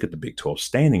when we look at the Big 12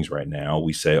 standings right now,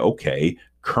 we say, okay,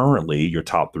 currently your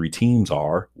top three teams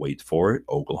are, wait for it,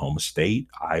 Oklahoma State,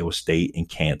 Iowa State, and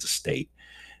Kansas State.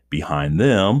 Behind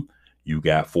them, you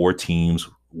got four teams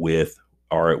with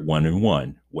are at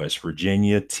 1-1. West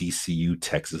Virginia, TCU,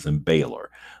 Texas, and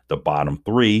Baylor. The bottom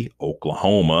three,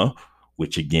 Oklahoma,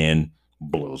 which again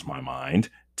blows my mind,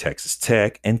 Texas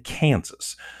Tech, and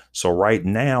Kansas. So right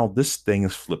now, this thing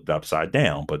is flipped upside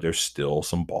down, but there's still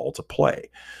some ball to play.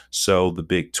 So the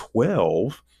Big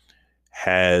 12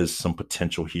 has some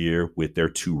potential here with their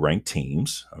two ranked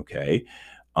teams. Okay.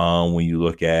 When you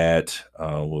look at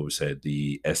what was said,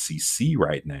 the SEC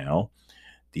right now,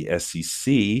 the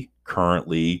SEC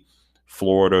currently,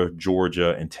 Florida,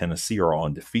 Georgia, and Tennessee are all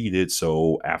undefeated.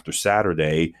 So after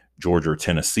Saturday, Georgia or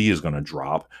Tennessee is going to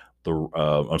drop.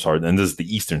 I'm sorry, and this is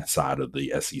the eastern side of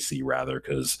the SEC rather,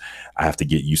 because I have to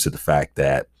get used to the fact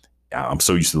that I'm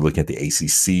so used to looking at the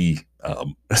ACC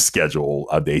schedule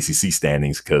of the ACC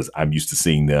standings because I'm used to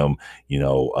seeing them,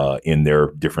 in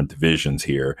their different divisions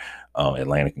here,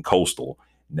 Atlantic and Coastal.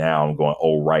 Now I'm going,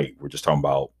 oh right, we're just talking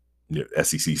about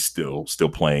SEC still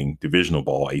playing divisional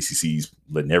ball. ACC's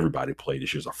letting everybody play.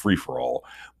 This year's a free for all.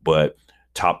 But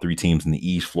top three teams in the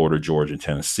East: Florida, Georgia, and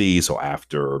Tennessee. So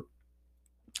after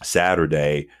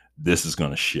Saturday, this is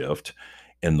going to shift.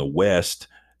 In the West,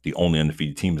 the only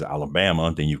undefeated team is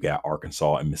Alabama. Then you've got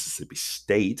Arkansas and Mississippi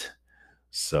State.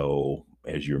 So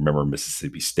as you remember,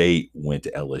 Mississippi State went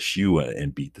to LSU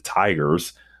and beat the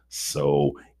Tigers.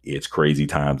 So it's crazy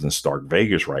times in Stark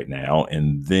Vegas right now.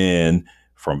 And then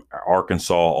from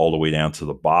Arkansas all the way down to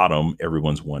the bottom,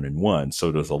 everyone's 1-1.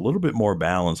 So there's a little bit more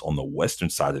balance on the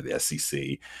western side of the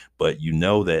SEC. But you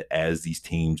know that as these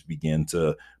teams begin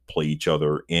to play each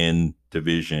other in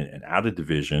division and out of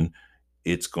division,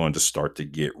 it's going to start to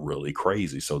get really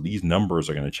crazy. So these numbers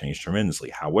are going to change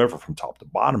tremendously. However, from top to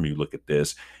bottom, you look at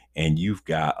this and you've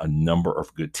got a number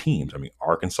of good teams. I mean,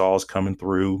 Arkansas is coming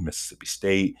through, Mississippi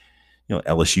State,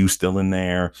 LSU still in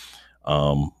there.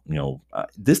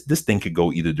 This thing could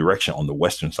go either direction on the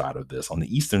western side of this. On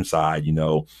the eastern side,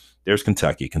 there's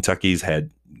Kentucky. Kentucky's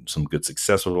had some good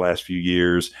success over the last few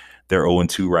years. They're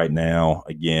 0-2 right now.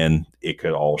 Again, it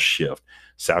could all shift.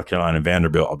 South Carolina and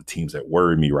Vanderbilt are the teams that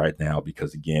worry me right now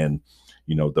because, again,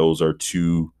 those are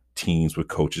two teams with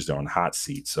coaches that are on the hot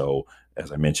seat. So,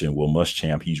 as I mentioned, Will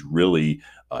Muschamp, he's really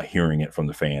hearing it from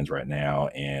the fans right now,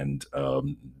 and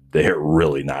they're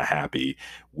really not happy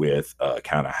with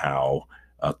kind of how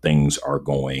things are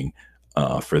going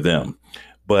for them.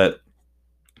 But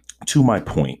to my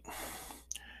point,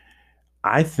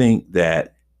 I think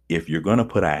that if you're going to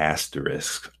put an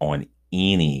asterisk on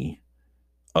any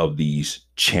of these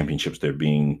championships that are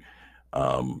being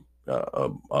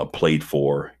played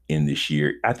for in this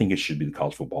year, I think it should be the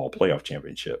College Football Playoff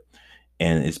Championship.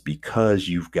 And it's because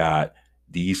you've got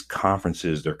these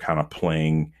conferences, they're kind of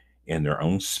playing in their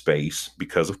own space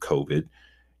because of COVID.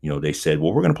 They said,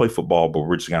 well, we're going to play football, but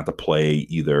we're just going to have to play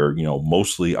either,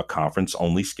 mostly a conference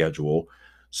only schedule.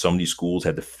 Some of these schools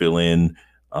had to fill in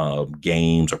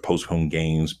games or postpone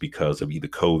games because of either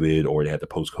COVID, or they had to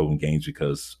postpone games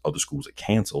because other schools had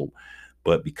canceled.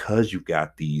 But because you've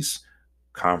got these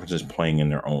conferences playing in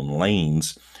their own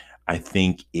lanes, I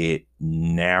think it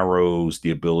narrows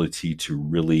the ability to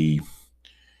really,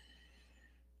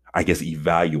 I guess,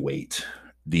 evaluate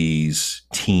these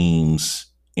teams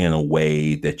in a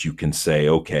way that you can say,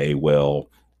 okay, well,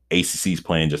 ACC is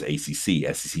playing just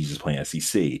ACC, SEC is just playing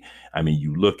SEC. I mean,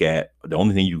 the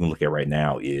only thing you can look at right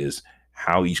now is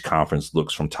how each conference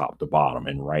looks from top to bottom.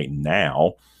 And right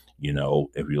now,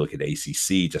 if you look at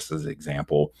ACC, just as an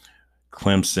example,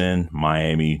 Clemson,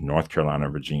 Miami, North Carolina,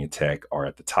 Virginia Tech are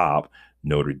at the top.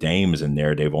 Notre Dame is in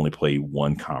there. They've only played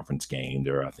one conference game.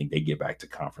 I think they get back to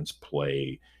conference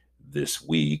play this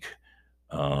week.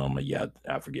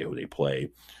 I forget who they play.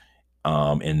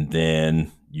 And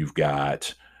then you've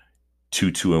got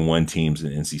 2-1 teams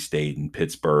in NC State and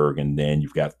Pittsburgh, and then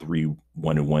you've got 3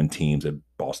 1-1 teams at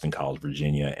Boston College,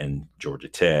 Virginia, and Georgia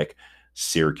Tech.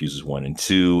 Syracuse is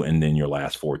 1-2, and then your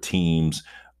last 4 teams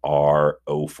are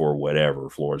 0 for whatever.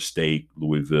 Florida State,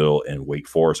 Louisville, and Wake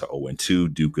Forest are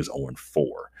 0-2. Duke is 0-4.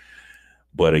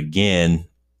 But again,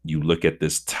 you look at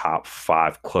this top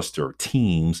 5 cluster of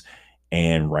teams,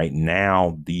 and right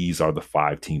now these are the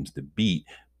 5 teams to beat.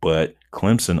 But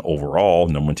Clemson overall,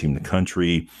 number 1 team in the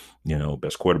country,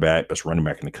 best quarterback, best running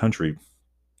back in the country,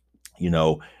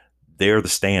 they're the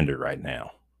standard right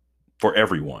now for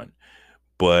everyone.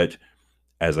 But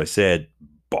as I said,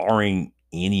 barring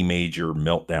any major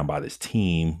meltdown by this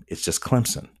team, it's just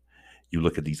Clemson. You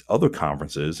look at these other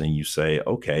conferences and you say,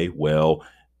 okay, well,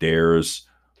 there's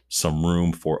some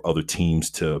room for other teams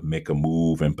to make a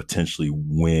move and potentially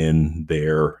win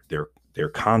their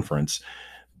conference.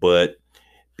 But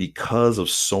because of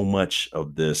so much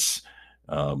of this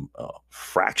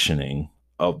fractioning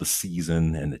of the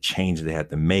season and the change they had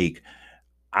to make,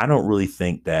 I don't really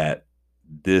think that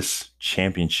this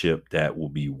championship that will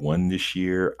be won this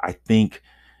year, I think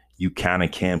you kind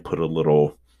of can put a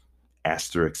little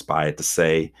asterisk by it to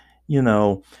say, you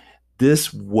know,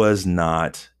 this was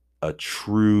not a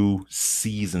true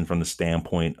season from the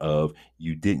standpoint of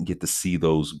you didn't get to see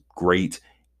those great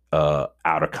out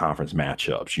of conference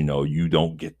matchups. You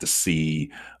don't get to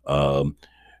see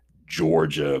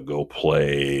Georgia go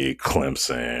play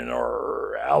Clemson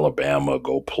or Alabama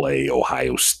go play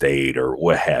Ohio State or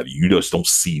what have you. You just don't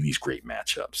see these great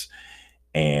matchups.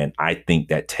 And I think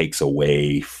that takes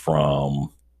away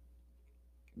from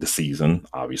the season,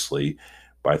 obviously,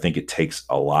 but I think it takes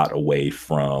a lot away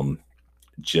from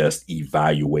just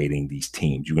evaluating these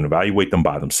teams. You can evaluate them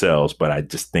by themselves, but I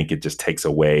just think it just takes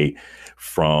away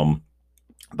from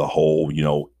the whole,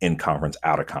 in conference,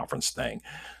 out of conference thing.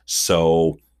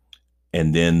 So,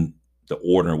 and then the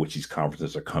order in which these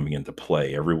conferences are coming into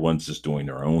play. Everyone's just doing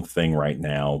their own thing right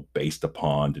now based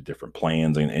upon the different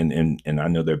plans. And I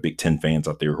know there are Big Ten fans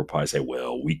out there who probably say,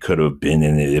 well, we could have been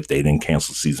in it if they didn't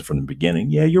cancel the season from the beginning.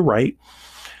 Yeah, you're right.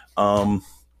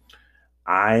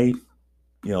 I,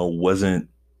 wasn't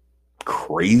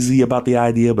crazy about the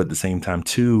idea, but at the same time,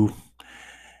 too,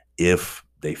 if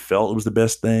they felt it was the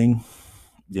best thing,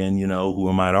 then, who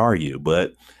am I to argue?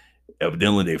 But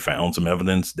evidently they found some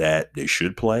evidence that they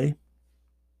should play.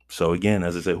 So again,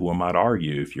 as I said, who am I to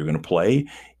argue? If you're going to play,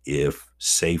 if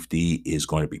safety is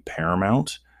going to be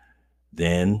paramount,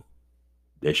 then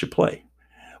they should play.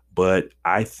 But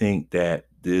I think that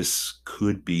this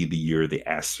could be the year of the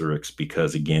asterisk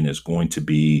because, again, it's going to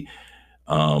be,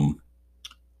 I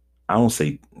don't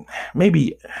say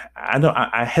maybe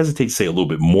I hesitate to say a little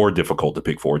bit more difficult to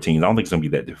pick 4 teams. I don't think it's going to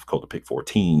be that difficult to pick 4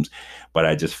 teams, but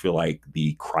I just feel like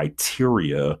the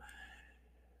criteria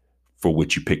for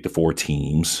which you pick the 4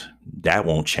 teams, that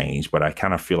won't change. But I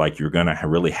kind of feel like you're going to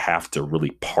really have to really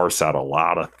parse out a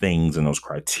lot of things in those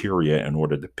criteria in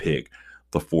order to pick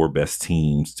the 4 best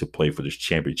teams to play for this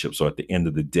championship. So at the end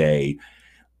of the day,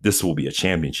 this will be a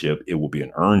championship. It will be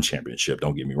an earned championship.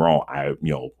 Don't get me wrong.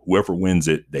 Whoever wins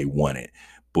it, they won it.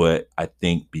 But I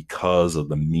think because of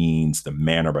the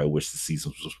manner by which the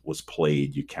season was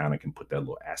played, you kind of can put that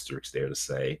little asterisk there to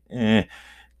say,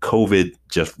 COVID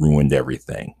just ruined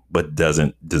everything. But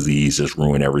doesn't disease just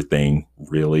ruin everything?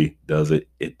 Really? Does it?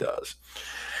 It does.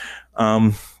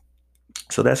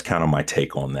 So that's kind of my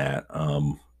take on that.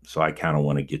 So I kind of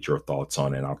want to get your thoughts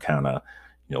on it. I'll kind of,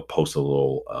 post a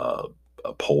little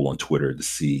a poll on Twitter to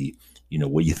see,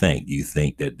 what you think. Do you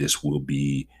think that this will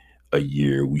be a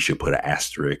year we should put an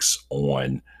asterisk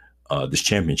on this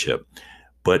championship?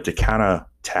 But to kind of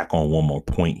tack on one more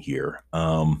point here,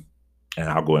 and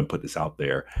I'll go ahead and put this out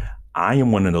there. I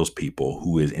am one of those people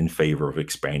who is in favor of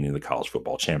expanding the college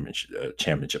football championship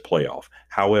playoff.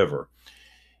 However,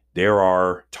 there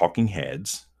are talking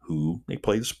heads who they've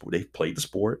played the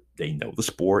sport, they know the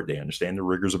sport, they understand the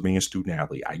rigors of being a student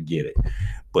athlete. I get it.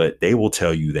 But they will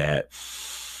tell you that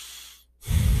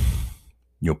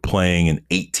playing an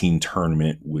 18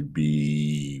 tournament would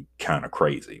be kind of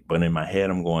crazy. But in my head,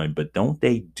 I'm going, but don't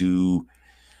they do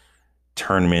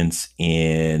tournaments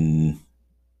in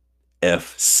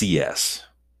FCS?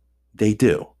 They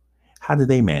do. How do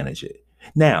they manage it?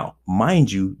 Now,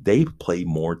 mind you, they play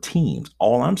more teams.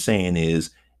 All I'm saying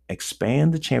is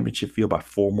expand the championship field by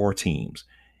 4 more teams.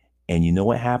 And you know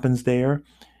what happens there?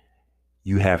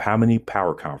 You have how many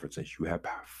power conferences? You have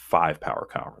 5 power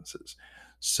conferences.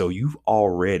 So you've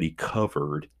already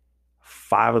covered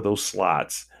 5 of those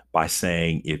slots by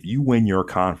saying if you win your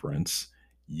conference,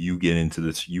 you get into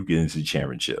the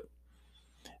championship.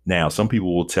 Now, some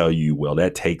people will tell you, well,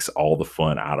 that takes all the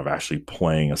fun out of actually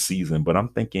playing a season. But I'm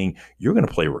thinking you're going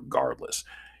to play regardless.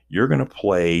 You're going to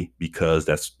play because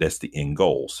that's the end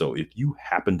goal. So if you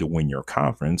happen to win your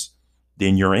conference,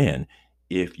 then you're in.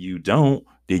 If you don't,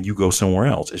 then you go somewhere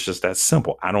else. It's just that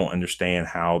simple. I don't understand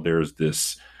how there's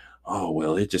this,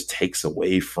 it just takes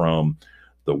away from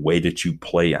the way that you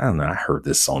play. I don't know. I heard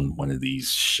this on one of these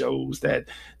shows that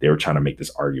they were trying to make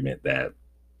this argument that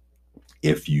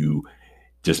if you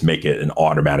just make it an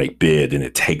automatic bid and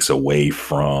it takes away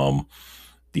from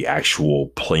the actual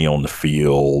play on the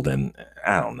field. And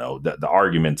I don't know, the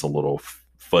argument's a little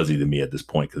fuzzy to me at this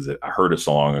point because I heard it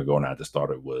so long ago and I just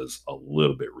thought it was a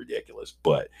little bit ridiculous.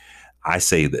 But I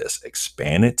say this: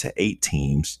 expand it to 8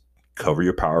 teams, cover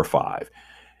your Power Five.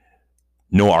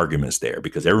 No arguments there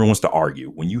because everyone wants to argue.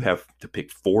 When you have to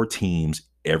pick 4 teams,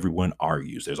 everyone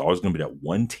argues. There's always going to be that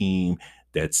one team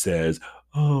that says,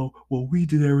 oh, well, we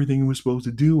did everything we were supposed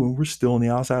to do and we're still on the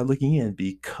outside looking in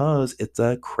because it's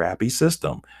a crappy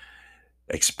system.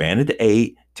 Expand it to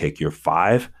 8, take your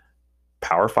 5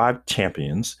 Power 5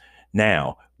 champions.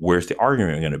 Now, where's the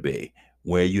argument going to be?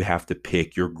 Where you have to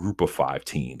pick your group of 5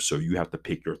 teams. So you have to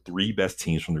pick your 3 best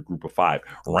teams from the group of 5,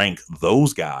 rank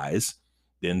those guys,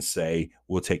 then say,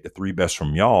 we'll take the 3 best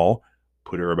from y'all,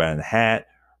 put everybody in the hat,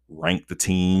 rank the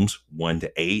teams 1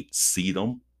 to 8, seed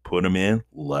them, put them in,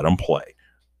 let them play.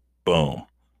 Boom.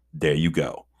 There you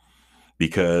go.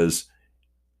 Because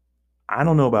I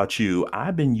don't know about you,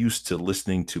 I've been used to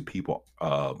listening to people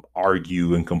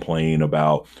argue and complain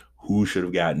about who should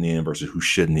have gotten in versus who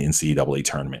shouldn't in the NCAA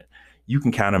tournament. You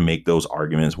can kind of make those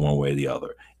arguments one way or the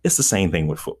other. It's the same thing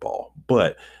with football.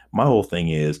 But my whole thing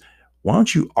is, why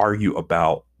don't you argue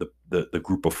about the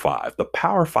group of 5? The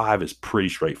Power 5 is pretty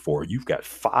straightforward. You've got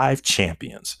 5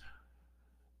 champions.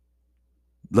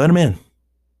 Let them in.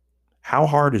 How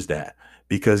hard is that?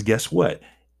 Because guess what?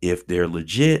 If they're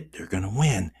legit, they're going to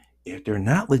win. If they're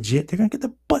not legit, they're going to get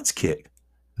their butts kicked.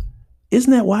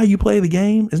 Isn't that why you play the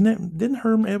game? Didn't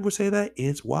Herm Edwards say that?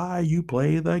 It's why you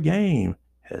play the game.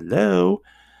 Hello.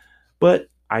 But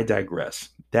I digress.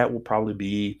 That will probably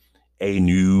be a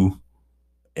new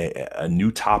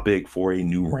topic for a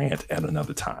new rant at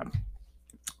another time.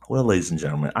 Well, ladies and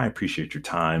gentlemen, I appreciate your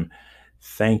time.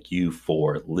 Thank you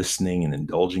for listening and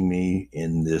indulging me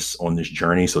on this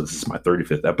journey. So this is my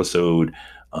 35th episode.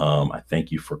 I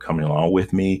thank you for coming along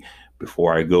with me.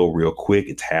 Before I go, real quick,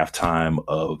 it's halftime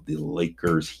of the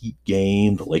Lakers Heat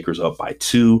game. The Lakers up by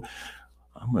 2.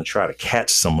 I'm going to try to catch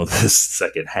some of this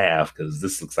second half because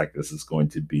this looks like this is going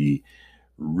to be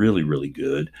really, really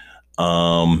good.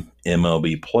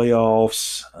 MLB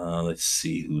playoffs. Let's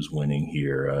see who's winning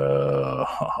here.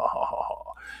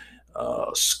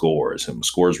 Scores. And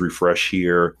scores refresh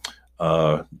here.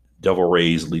 Devil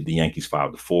Rays lead the Yankees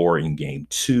 5-4 in game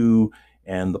 2.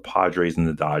 And the Padres and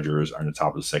the Dodgers are in the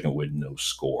top of the second with no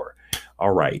score. All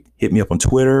right. Hit me up on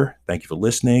Twitter. Thank you for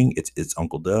listening. It's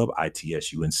Uncle Dub,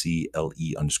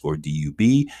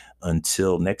 ITSUNCLE_DUB.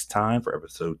 Until next time for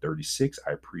episode 36,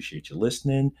 I appreciate you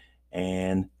listening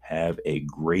and have a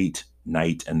great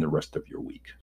night and the rest of your week.